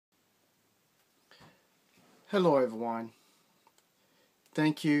Hello everyone.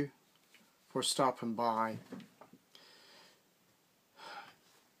 Thank you for stopping by.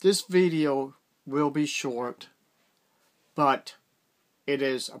 This video will be short, but it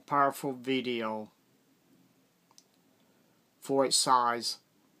is a powerful video for its size.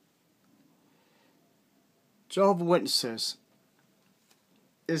 Jehovah Witnesses,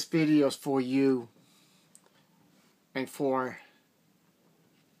 this video is for you and for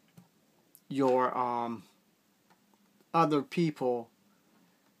your other people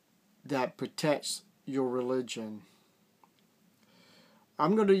that protects your religion.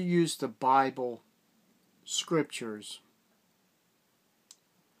 I'm going to use the Bible scriptures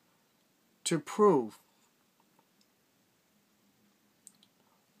to prove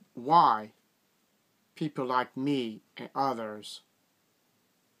why people like me and others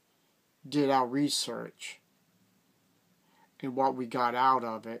did our research and what we got out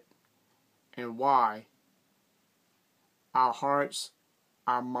of it, and why our hearts,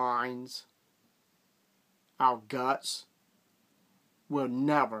 our minds, our guts will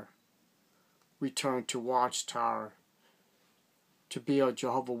never return to Watchtower to be a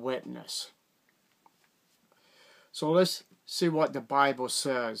Jehovah Witness. So let's see what the Bible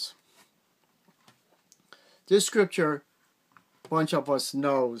says. This scripture, a bunch of us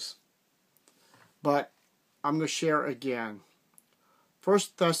knows, but I'm going to share it again. 1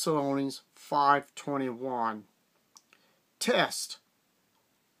 Thessalonians 5:21. Test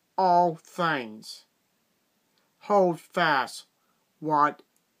all things. Hold fast what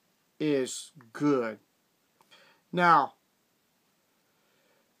is good. Now,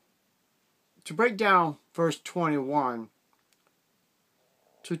 to break down verse 21,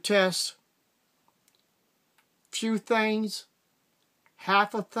 to test few things,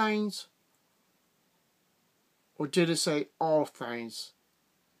 half of things, or did it say all things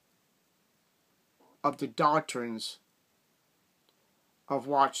of the doctrines of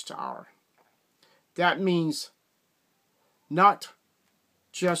Watchtower? That means not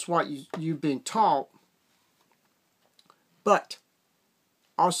just what you've been taught, but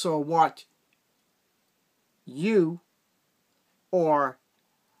also what you or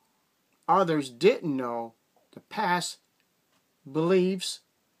others didn't know, the past beliefs,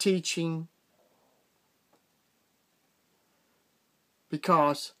 teaching,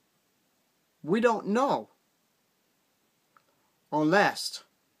 because we don't know unless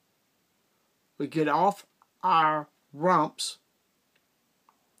we get off our rumps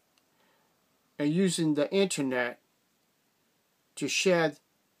and using the internet to shed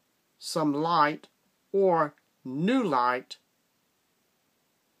some light or new light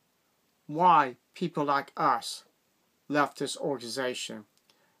why people like us left this organization.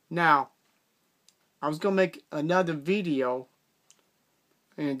 Now, I was going to make another video,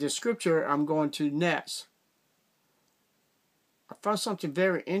 and the scripture I'm going to next, I found something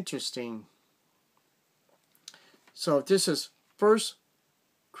very interesting. So this is 1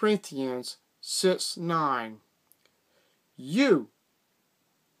 Corinthians 6:9. You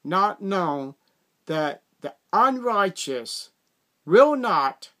not know that the unrighteous will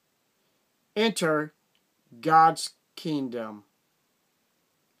not enter God's kingdom,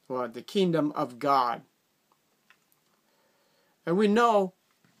 or the kingdom of God. And we know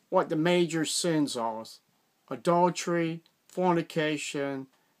what the major sins are: adultery, fornication,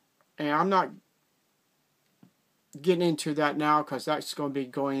 and I'm not getting into that now because that's going to be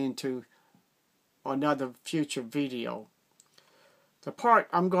going into another future video. The part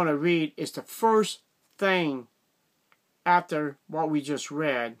I'm going to read is the first thing after what we just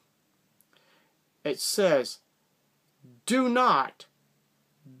read. It says, do not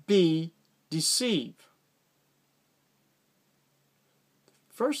be deceived.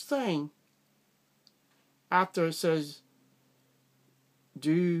 First thing after it says,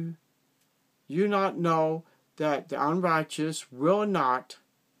 do you not know that the unrighteous will not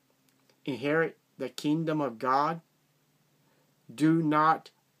inherit the kingdom of God? Do not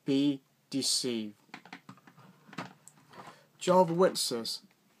be deceived. Jehovah Witnesses,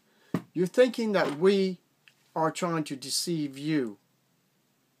 you're thinking that we are trying to deceive you.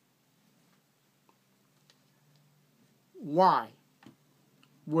 Why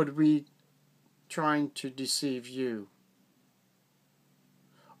would we trying to deceive you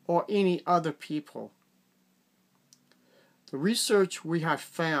or any other people? The research we have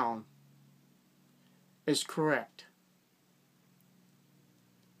found is correct,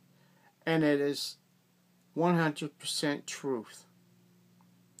 and it is 100% truth.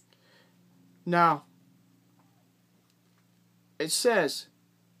 Now, it says,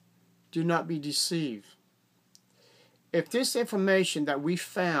 do not be deceived. If this information that we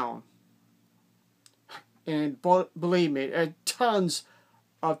found And believe me, there are tons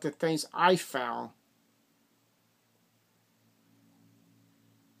of the things I found.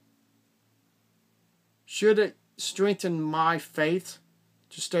 Should it strengthen my faith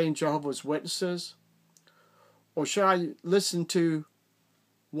to stay in Jehovah's Witnesses? Or should I listen to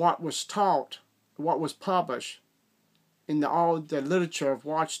what was taught, what was published in all the literature of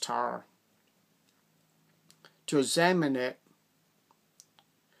Watchtower, to examine it,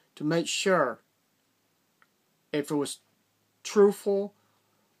 to make sure if it was truthful,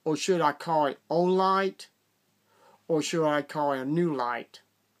 or should I call it old light, or should I call it a new light?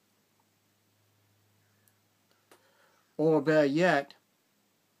 Or better yet,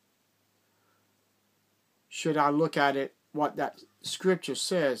 should I look at it, what that scripture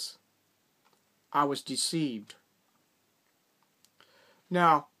says, I was deceived.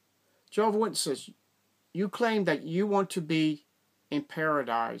 Now, Jehovah's Witnesses, you claim that you want to be in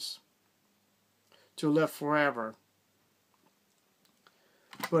paradise, to live forever.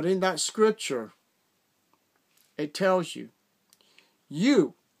 But in that scripture, it tells you,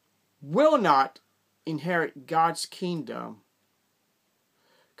 you will not inherit God's kingdom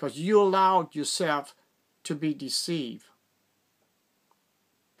because you allowed yourself to be deceived.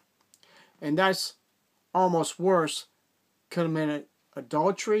 And that's almost worse, committing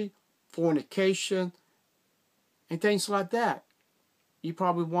adultery, fornication, and things like that. You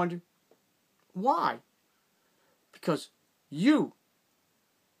probably wonder, why? Because you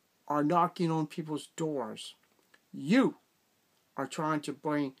are knocking on people's doors. You are trying to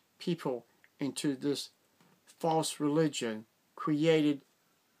bring people into this false religion created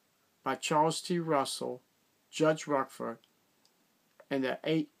by Charles T. Russell, Judge Ruckford, and the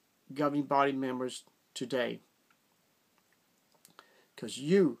 8 governing body members today. Because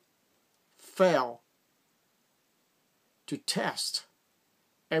you fail to test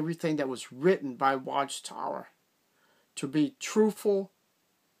everything that was written by Watchtower to be truthful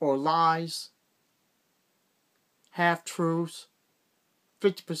or lies, half-truths,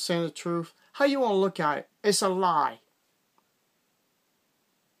 50% of truth. How you want to look at it? It's a lie.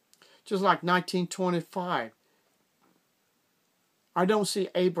 Just like 1925. I don't see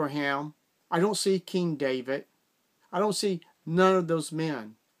Abraham. I don't see King David. I don't see none of those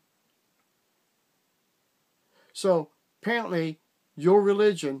men. So apparently your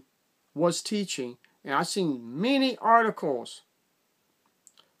religion was teaching, and I've seen many articles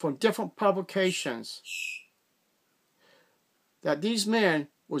from different publications that these men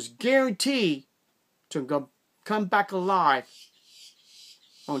was guaranteed to come back alive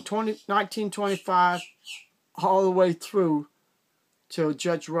on 1925 all the way through till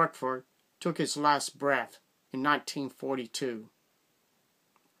Judge Ruckford took his last breath in 1942.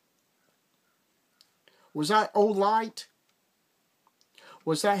 Was that old light?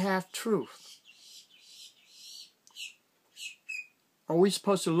 Was that half-truth? Are we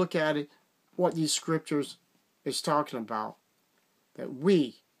supposed to look at it, what these scriptures is talking about? That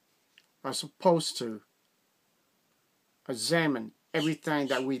we are supposed to examine everything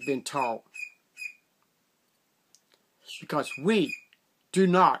that we've been taught. Because we do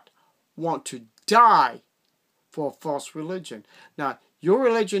not want to die for a false religion. Now, your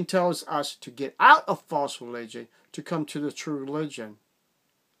religion tells us to get out of false religion to come to the true religion.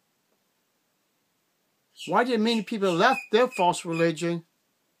 Why did many people left their false religion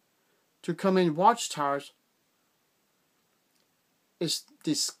to come in Watchtowers? It's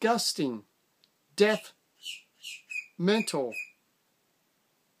disgusting, deaf, mental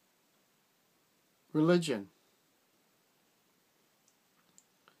religion.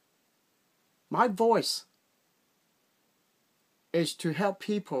 My voice is to help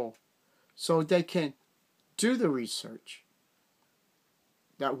people so they can do the research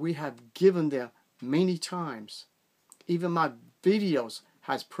that we have given them many times. Even my videos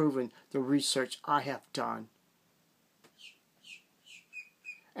has proven the research I have done.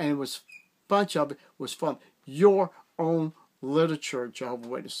 And it was a bunch of it was from your own literature, Jehovah's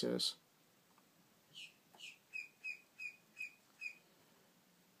Witnesses.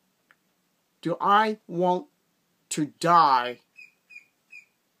 Do I want to die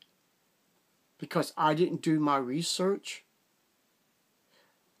because I didn't do my research?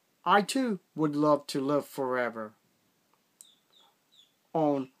 I too would love to live forever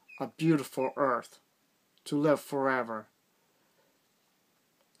on a beautiful earth, to live forever.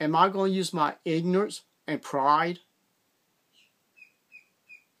 Am I going to use my ignorance and pride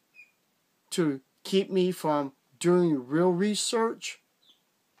to keep me from doing real research?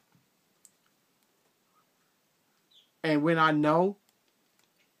 And when I know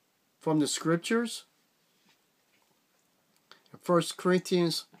from the scriptures, 1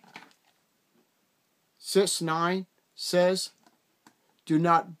 Corinthians 6:9 says, do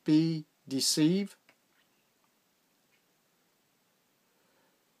not be deceived.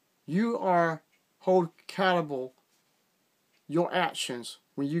 You are held accountable your actions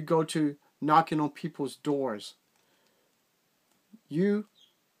when you go to knocking on people's doors. You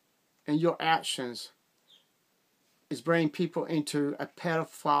and your actions is bringing people into a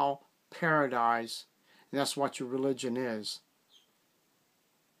pedophile paradise, and that's what your religion is.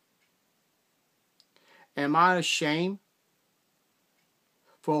 Am I ashamed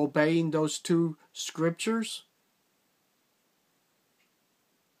for obeying those two scriptures?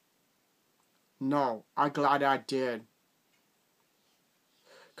 No, I'm glad I did.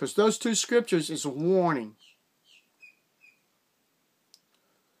 Because those two scriptures is a warning.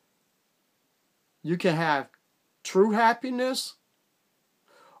 You can have true happiness,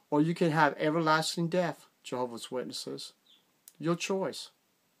 or you can have everlasting death, Jehovah's Witnesses. Your choice.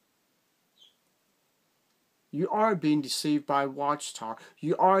 You are being deceived by Watchtower.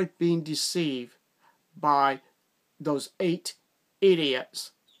 You are being deceived by those 8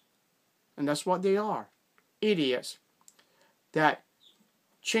 idiots. And that's what they are. Idiots that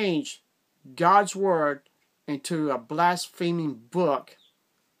change God's word into a blaspheming book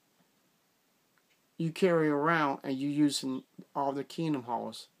you carry around and you use in all the kingdom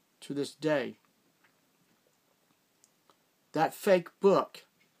halls to this day. That fake book,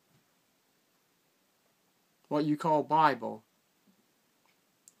 what you call Bible,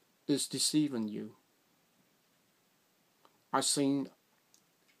 is deceiving you. I've seen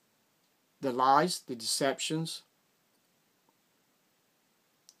the lies, the deceptions,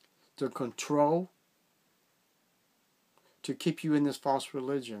 the control to keep you in this false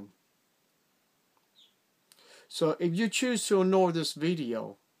religion. So if you choose to ignore this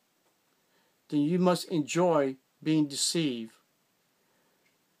video, then you must enjoy being deceived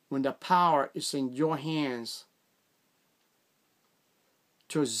when the power is in your hands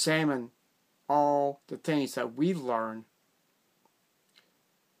to examine all the things that we learned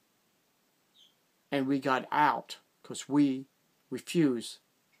and we got out because we refused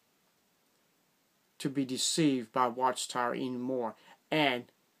to be deceived by Watchtower anymore and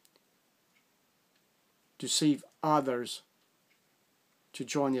deceive others to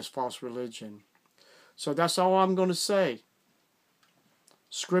join this false religion. So that's all I'm going to say.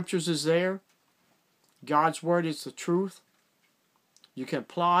 Scriptures is there. God's word is the truth. You can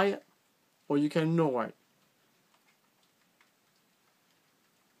apply it or you can ignore it.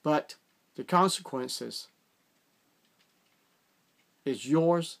 But the consequences is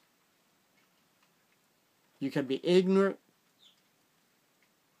yours. You can be ignorant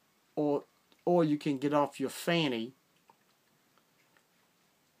or you can get off your fanny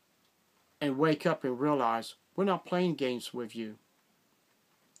and wake up and realize we're not playing games with you.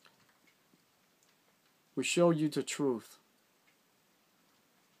 We show you the truth.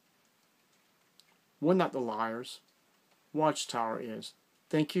 We're not the liars. Watchtower is.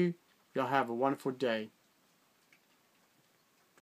 Thank you. Y'all have a wonderful day.